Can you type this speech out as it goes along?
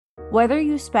Whether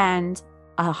you spend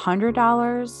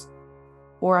 $100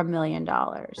 or $1 million,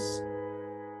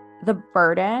 the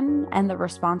burden and the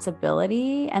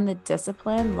responsibility and the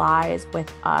discipline lies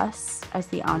with us as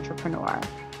the entrepreneur.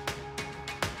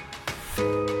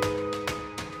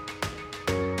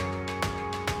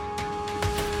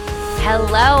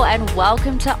 Hello and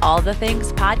welcome to All the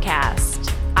Things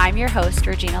podcast. I'm your host,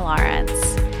 Regina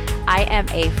Lawrence. I am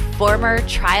a former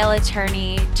trial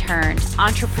attorney turned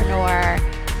entrepreneur,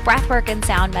 breathwork and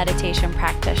sound meditation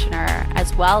practitioner,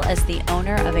 as well as the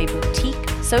owner of a boutique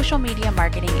social media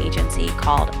marketing agency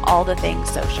called All the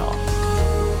Things Social.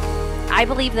 I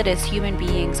believe that as human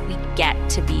beings, we get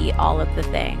to be all of the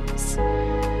things.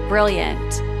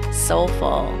 Brilliant,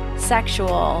 soulful,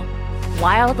 sexual,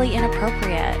 wildly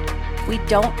inappropriate. We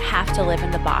don't have to live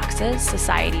in the boxes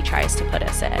society tries to put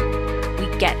us in. We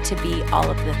get to be all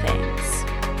of the things.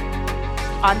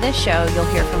 On this show, you'll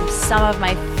hear from some of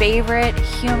my favorite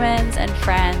humans and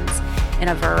friends in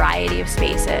a variety of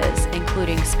spaces,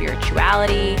 including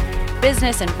spirituality,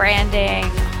 business and branding,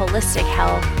 holistic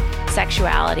health,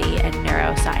 sexuality, and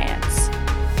neuroscience.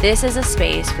 This is a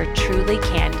space for truly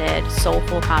candid,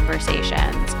 soulful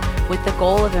conversations with the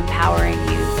goal of empowering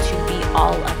you to be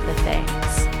all of the things.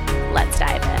 Let's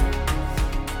dive in.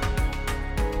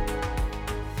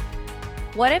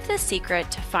 What if the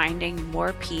secret to finding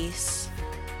more peace,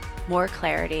 more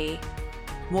clarity,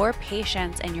 more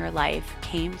patience in your life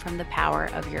came from the power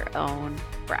of your own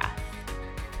breath?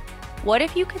 What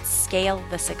if you could scale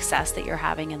the success that you're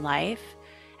having in life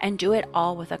and do it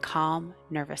all with a calm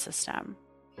nervous system?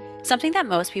 Something that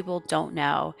most people don't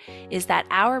know is that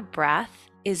our breath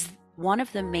is one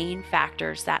of the main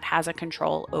factors that has a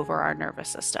control over our nervous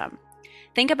system.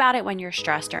 Think about it when you're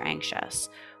stressed or anxious.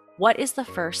 What is the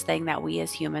first thing that we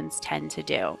as humans tend to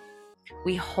do?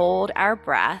 We hold our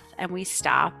breath and we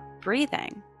stop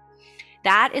breathing.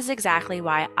 That is exactly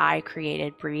why I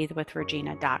created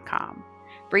breathewithregina.com.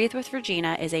 Breathe with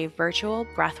Regina is a virtual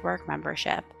breathwork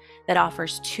membership that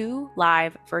offers 2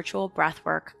 live virtual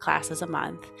breathwork classes a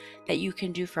month that you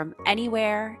can do from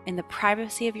anywhere in the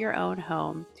privacy of your own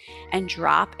home and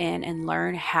drop in and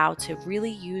learn how to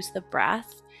really use the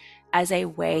breath as a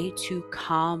way to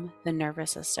calm the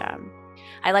nervous system.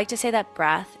 I like to say that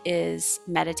breath is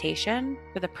meditation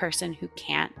for the person who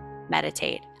can't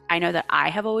meditate. I know that I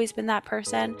have always been that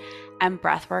person, and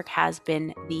breathwork has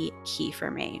been the key for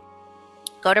me.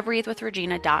 Go to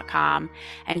breathewithregina.com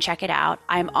and check it out.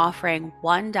 I'm offering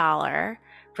 $1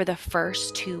 for the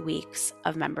first 2 weeks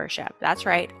of membership. That's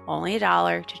right, only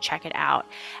 $1 to check it out.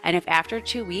 And if after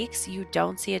 2 weeks you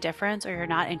don't see a difference or you're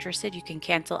not interested, you can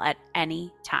cancel at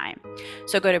any time.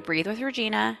 So go to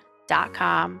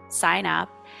breathewithregina.com, sign up,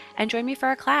 and join me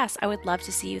for a class. I would love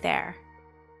to see you there.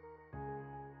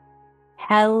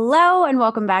 Hello, and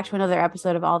welcome back to another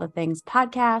episode of All the Things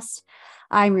podcast.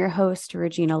 I'm your host,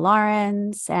 Regina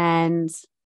Lawrence, and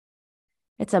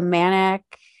it's a manic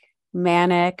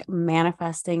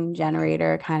manifesting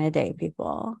generator kind of day,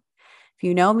 people. If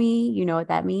you know me, you know what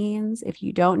that means. If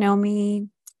you don't know me,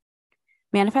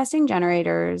 manifesting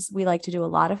generators, we like to do a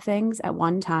lot of things at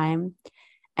one time.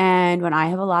 And when I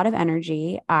have a lot of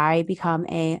energy, I become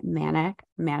a manic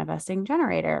manifesting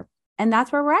generator. And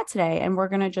that's where we're at today. And we're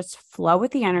going to just flow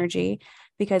with the energy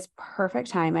because perfect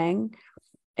timing.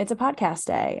 It's a podcast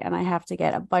day and I have to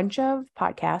get a bunch of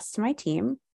podcasts to my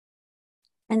team.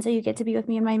 And so you get to be with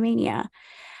me in my mania.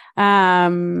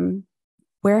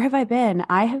 Where have I been?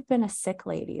 I have been a sick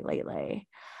lady lately.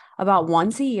 About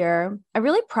once a year. I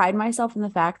really pride myself in the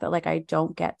fact that I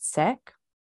don't get sick,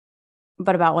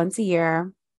 but about once a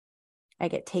year, I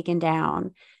get taken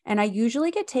down. And I usually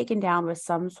get taken down with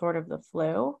some sort of the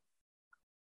flu.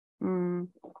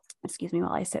 Excuse me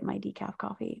while I sip my decaf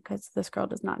coffee because this girl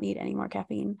does not need any more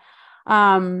caffeine.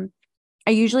 I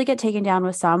usually get taken down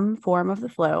with some form of the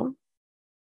flu.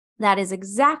 That is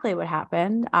exactly what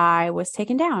happened. I was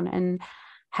taken down and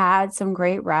had some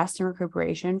great rest and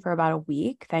recuperation for about a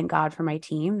week. Thank God for my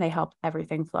team. They helped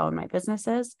everything flow in my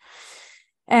businesses.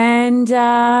 And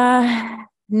now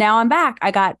I'm back.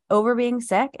 I got over being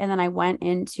sick and then I went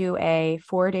into a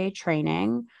 4-day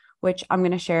training, which I'm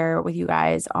going to share with you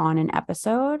guys on an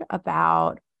episode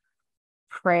about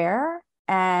prayer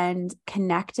and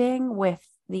connecting with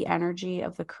the energy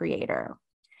of the Creator.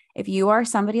 If you are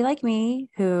somebody like me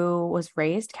who was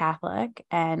raised Catholic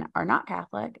and are not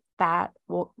Catholic, the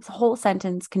whole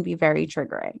sentence can be very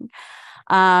triggering.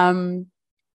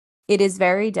 It is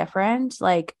very different.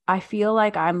 I feel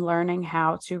like I'm learning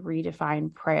how to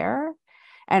redefine prayer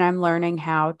and I'm learning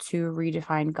how to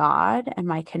redefine God and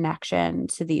my connection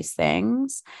to these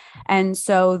things. And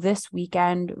so this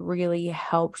weekend really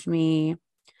helped me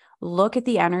look at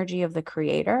the energy of the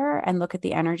creator and look at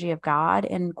the energy of God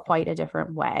in quite a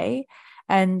different way.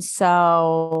 And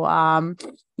so,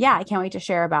 yeah, I can't wait to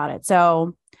share about it.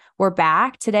 So we're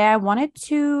back today. I wanted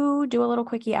to do a little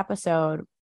quickie episode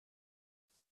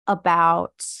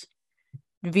about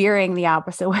veering the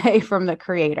opposite way from the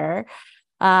creator,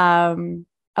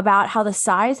 about how the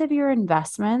size of your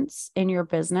investments in your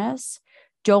business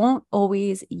don't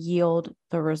always yield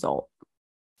the result.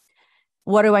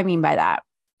 What do I mean by that?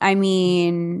 I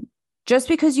mean, just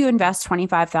because you invest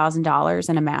 $25,000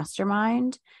 in a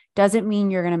mastermind doesn't mean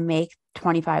you're going to make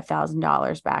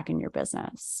 $25,000 back in your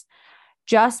business.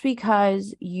 Just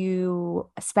because you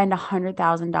spend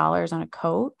 $100,000 on a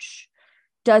coach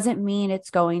doesn't mean it's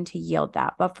going to yield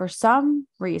that. But for some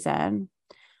reason,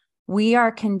 we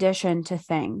are conditioned to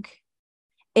think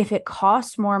if it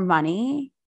costs more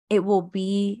money, it will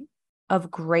be of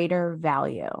greater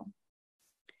value.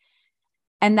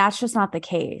 And that's just not the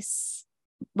case.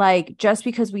 Like, just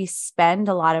because we spend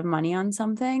a lot of money on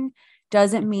something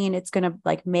doesn't mean it's going to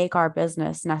like make our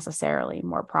business necessarily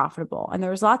more profitable. And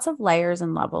there's lots of layers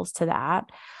and levels to that.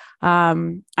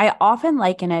 I often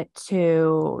liken it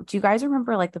to, do you guys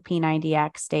remember like the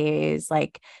P90X days,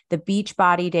 like the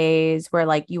Beachbody days where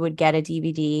like you would get a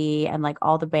DVD and like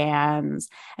all the bands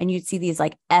and you'd see these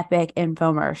like epic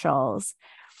infomercials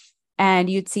and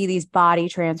you'd see these body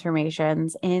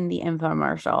transformations in the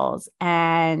infomercials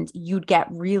and you'd get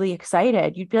really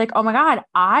excited. You'd be like, oh my God,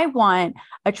 I want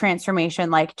a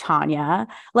transformation like Tanya.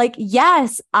 Like,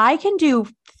 yes, I can do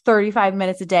 35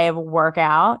 minutes a day of a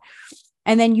workout.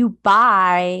 And then you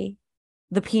buy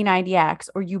the P90X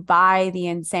or you buy the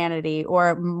Insanity,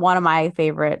 or one of my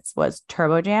favorites was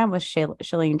Turbo Jam with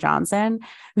Chalene Johnson.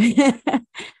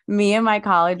 Me and my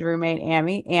college roommate,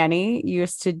 Annie,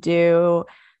 used to do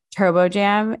Turbo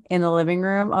Jam in the living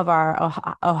room of our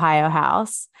Ohio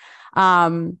house.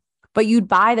 But you'd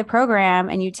buy the program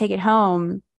and you'd take it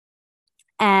home.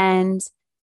 And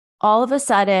all of a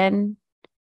sudden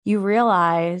you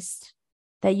realized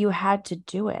that you had to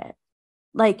do it.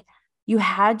 Like you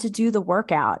had to do the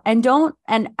workout and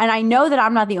I know that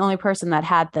I'm not the only person that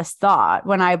had this thought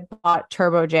when I bought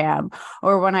Turbo Jam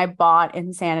or when I bought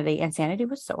Insanity. Insanity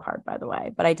was so hard, by the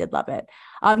way, but I did love it.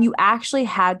 You actually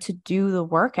had to do the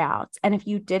workouts. And if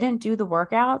you didn't do the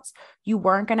workouts, you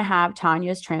weren't going to have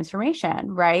Tanya's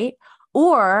transformation, right?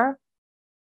 Or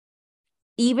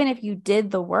even if you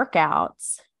did the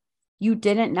workouts, you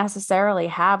didn't necessarily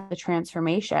have the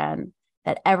transformation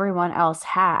that everyone else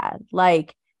had.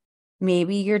 Like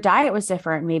maybe your diet was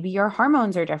different. Maybe your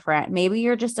hormones are different. Maybe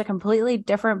you're just a completely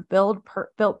different built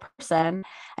person.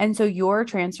 And so your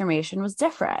transformation was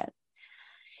different.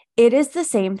 It is the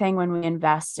same thing when we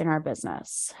invest in our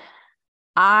business.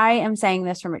 I am saying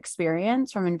this from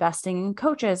experience, from investing in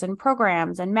coaches and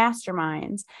programs and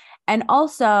masterminds, and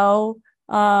also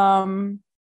from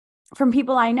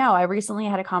people I know. I recently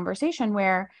had a conversation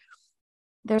where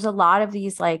there's a lot of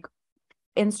these like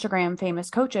Instagram famous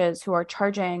coaches who are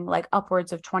charging like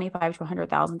upwards of $25,000 to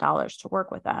 $100,000 to work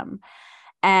with them.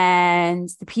 And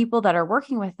the people that are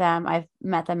working with them, I've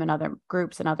met them in other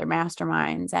groups and other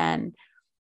masterminds, and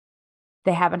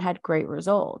they haven't had great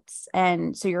results.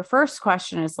 And so your first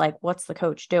question is like, what's the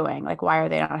coach doing? Like, why are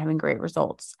they not having great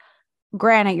results?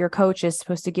 Granted, your coach is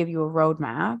supposed to give you a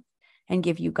roadmap and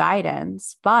give you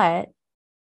guidance, but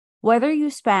whether you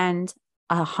spend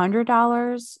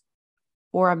 $100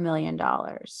 or $1 million,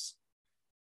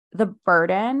 the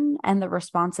burden and the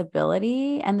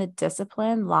responsibility and the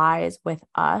discipline lies with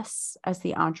us as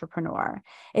the entrepreneur.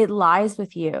 It lies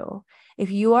with you.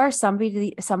 If you are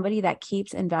somebody that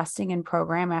keeps investing in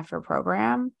program after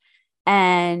program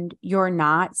and you're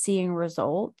not seeing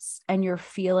results and you're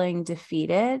feeling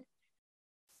defeated,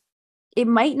 it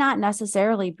might not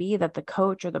necessarily be that the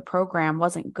coach or the program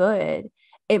wasn't good.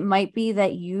 It might be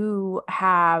that you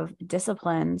have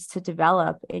disciplines to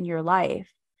develop in your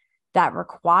life that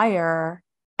require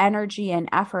energy and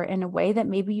effort in a way that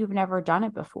maybe you've never done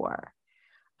it before.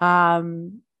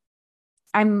 I'm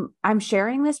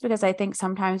sharing this because I think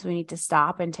sometimes we need to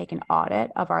stop and take an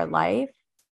audit of our life.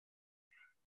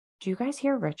 Do you guys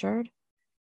hear Richard?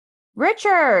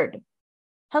 Richard,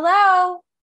 hello,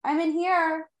 I'm in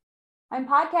here. I'm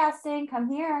podcasting. Come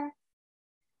here.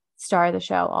 Star of the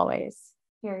show always.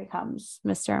 Here he comes,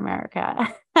 Mr. America.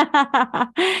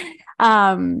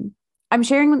 I'm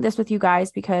sharing this with you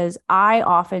guys because I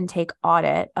often take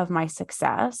audit of my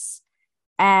success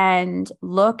and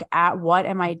look at what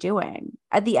am I doing.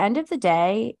 At the end of the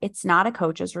day, it's not a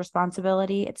coach's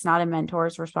responsibility. It's not a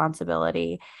mentor's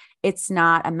responsibility. It's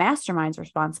not a mastermind's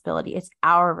responsibility. It's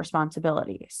our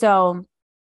responsibility. So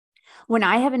When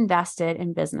I have invested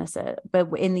in businesses, but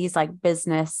in these like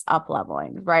business up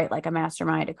leveling, right? Like a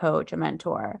mastermind, a coach, a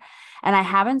mentor, and I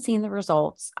haven't seen the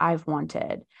results I've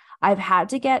wanted, I've had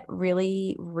to get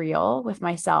really real with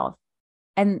myself.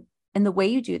 And the way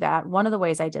you do that, one of the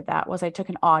ways I did that was I took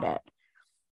an audit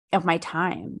of my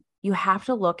time. You have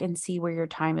to look and see where your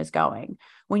time is going.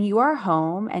 When you are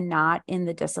home and not in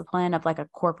the discipline of like a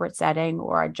corporate setting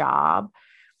or a job,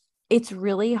 it's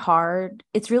really hard.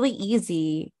 It's really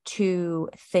easy to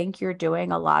think you're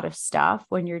doing a lot of stuff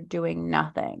when you're doing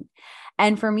nothing.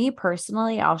 And for me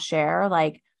personally, I'll share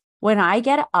like when I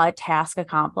get a task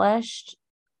accomplished,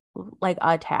 like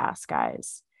a task,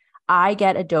 guys, I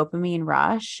get a dopamine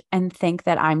rush and think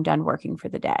that I'm done working for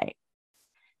the day.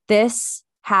 This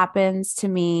happens to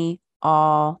me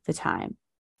all the time.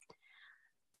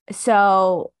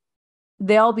 So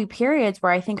there'll be periods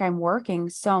where I think I'm working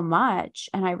so much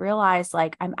and I realize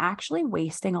like I'm actually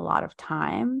wasting a lot of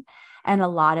time and a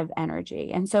lot of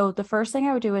energy. And so the first thing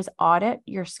I would do is audit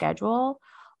your schedule,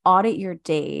 audit your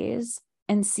days,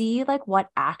 and see like what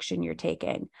action you're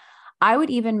taking. I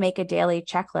would even make a daily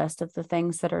checklist of the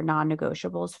things that are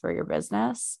non-negotiables for your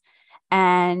business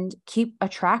and keep a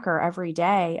tracker every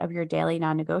day of your daily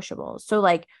non-negotiables. So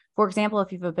like, for example,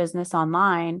 if you have a business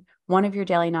online, one of your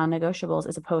daily non-negotiables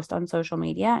is a post on social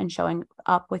media and showing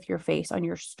up with your face on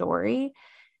your story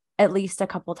at least a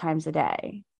couple times a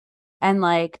day. And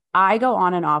like, I go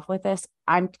on and off with this.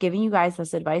 I'm giving you guys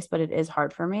this advice, but it is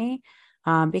hard for me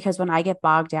because when I get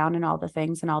bogged down in all the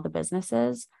things and all the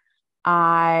businesses,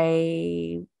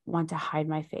 I want to hide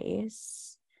my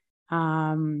face.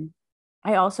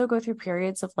 I also go through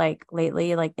periods of like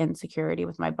lately, like insecurity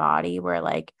with my body where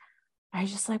like, I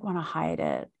just like want to hide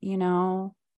it, you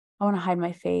know, I want to hide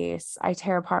my face. I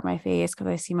tear apart my face because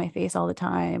I see my face all the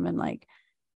time. And like,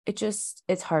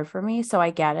 it's hard for me. So I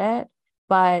get it.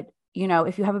 But, you know,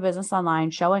 if you have a business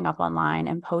online, showing up online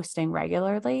and posting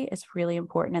regularly is really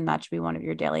important. And that should be one of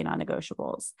your daily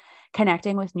non-negotiables.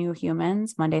 Connecting with new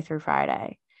humans Monday through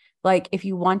Friday. Like if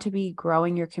you want to be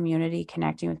growing your community,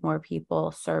 connecting with more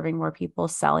people, serving more people,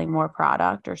 selling more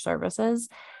product or services,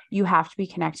 you have to be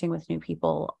connecting with new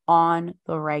people on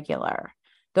the regular.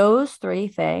 Those three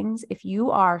things, if you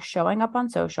are showing up on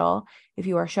social, if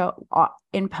you are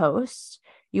in post,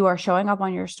 you are showing up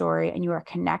on your story and you are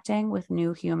connecting with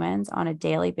new humans on a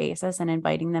daily basis and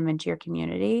inviting them into your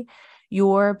community,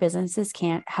 your businesses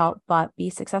can't help but be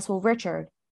successful. Richard,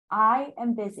 I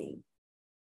am busy.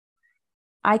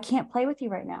 I can't play with you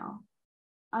right now.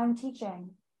 I'm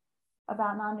teaching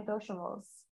about non-negotiables.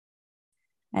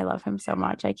 I love him so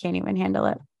much. I can't even handle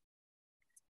it.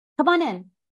 Come on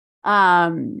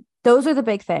in. Those are the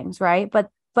big things, right? But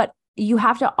you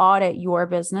have to audit your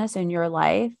business and your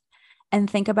life and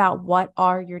think about what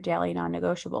are your daily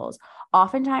non-negotiables.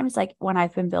 Oftentimes, like when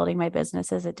I've been building my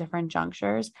businesses at different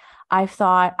junctures, I've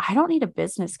thought, I don't need a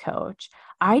business coach.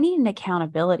 I need an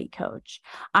accountability coach.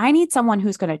 I need someone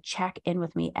who's going to check in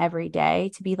with me every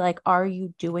day to be like, are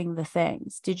you doing the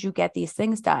things? Did you get these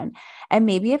things done? And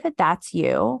maybe if that's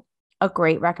you, a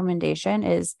great recommendation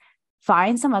is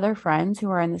find some other friends who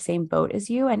are in the same boat as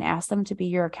you and ask them to be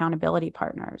your accountability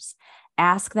partners.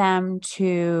 Ask them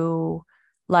to,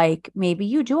 like, maybe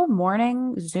you do a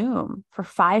morning Zoom for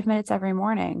 5 minutes every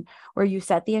morning where you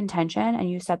set the intention and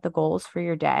you set the goals for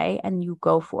your day and you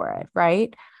go for it,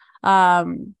 right?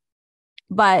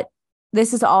 But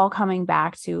this is all coming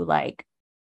back to like,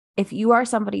 if you are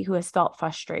somebody who has felt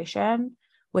frustration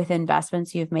with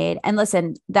investments you've made, and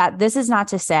listen, that this is not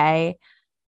to say,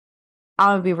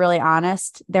 I'm gonna be really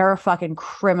honest, there are fucking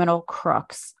criminal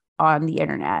crooks on the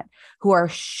internet who are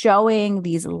showing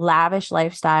these lavish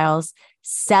lifestyles,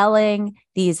 selling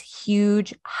these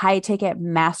huge high ticket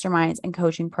masterminds and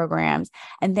coaching programs,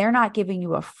 and they're not giving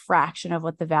you a fraction of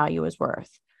what the value is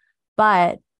worth,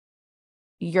 but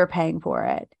you're paying for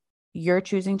it. You're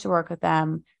choosing to work with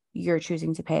them. You're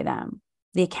choosing to pay them.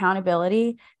 The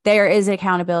accountability, there is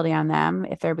accountability on them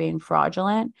if they're being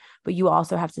fraudulent, but you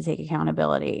also have to take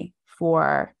accountability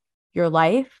for your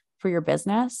life, for your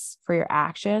business, for your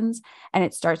actions. And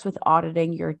it starts with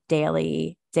auditing your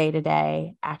daily,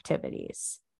 day-to-day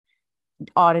activities,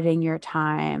 auditing your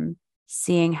time,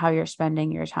 seeing how you're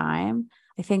spending your time.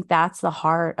 I think that's the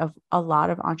heart of a lot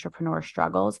of entrepreneur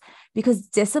struggles, because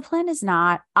discipline is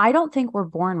not, I don't think we're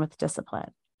born with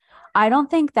discipline. I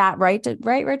don't think that, right,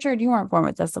 Richard? You weren't born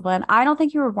with discipline. I don't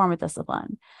think you were born with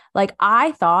discipline. Like,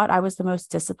 I thought I was the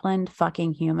most disciplined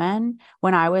fucking human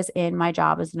when I was in my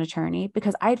job as an attorney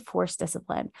because I had forced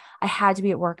discipline. I had to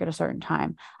be at work at a certain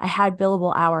time. I had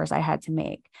billable hours I had to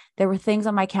make. There were things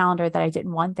on my calendar that I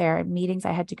didn't want there, and meetings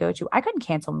I had to go to. I couldn't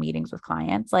cancel meetings with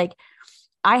clients. Like,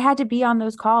 I had to be on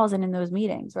those calls and in those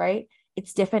meetings, right?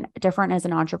 It's different as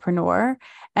an entrepreneur.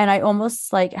 And I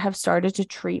almost like have started to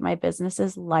treat my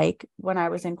businesses like when I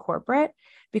was in corporate,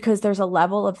 because there's a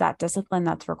level of that discipline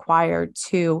that's required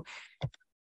to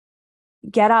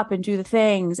get up and do the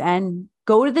things and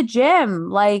go to the gym.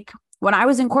 Like when I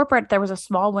was in corporate, there was a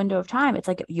small window of time. It's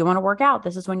like, if you want to work out,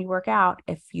 this is when you work out.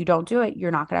 If you don't do it,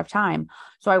 you're not going to have time.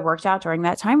 So I worked out during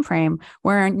that time frame.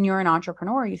 When you're an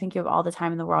entrepreneur, you think you have all the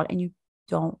time in the world, and you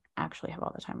don't actually have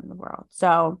all the time in the world.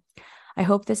 So I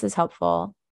hope this is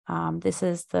helpful. This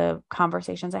is the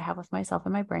conversations I have with myself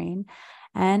in my brain,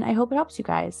 and I hope it helps you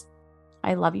guys.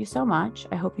 I love you so much.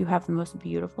 I hope you have the most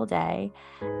beautiful day,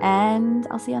 and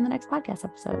I'll see you on the next podcast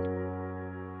episode.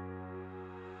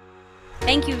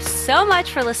 Thank you so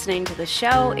much for listening to the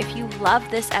show. If you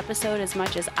loved this episode as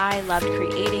much as I loved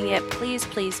creating it, please,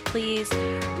 please, please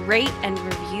rate and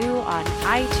review on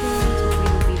iTunes.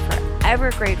 We will be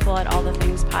forever grateful at All the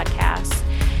Things Podcasts.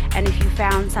 And if you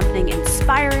found something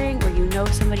inspiring, or you know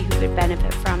somebody who could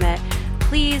benefit from it,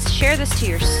 please share this to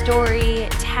your story,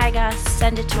 tag us,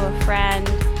 send it to a friend.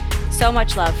 So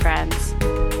much love, friends.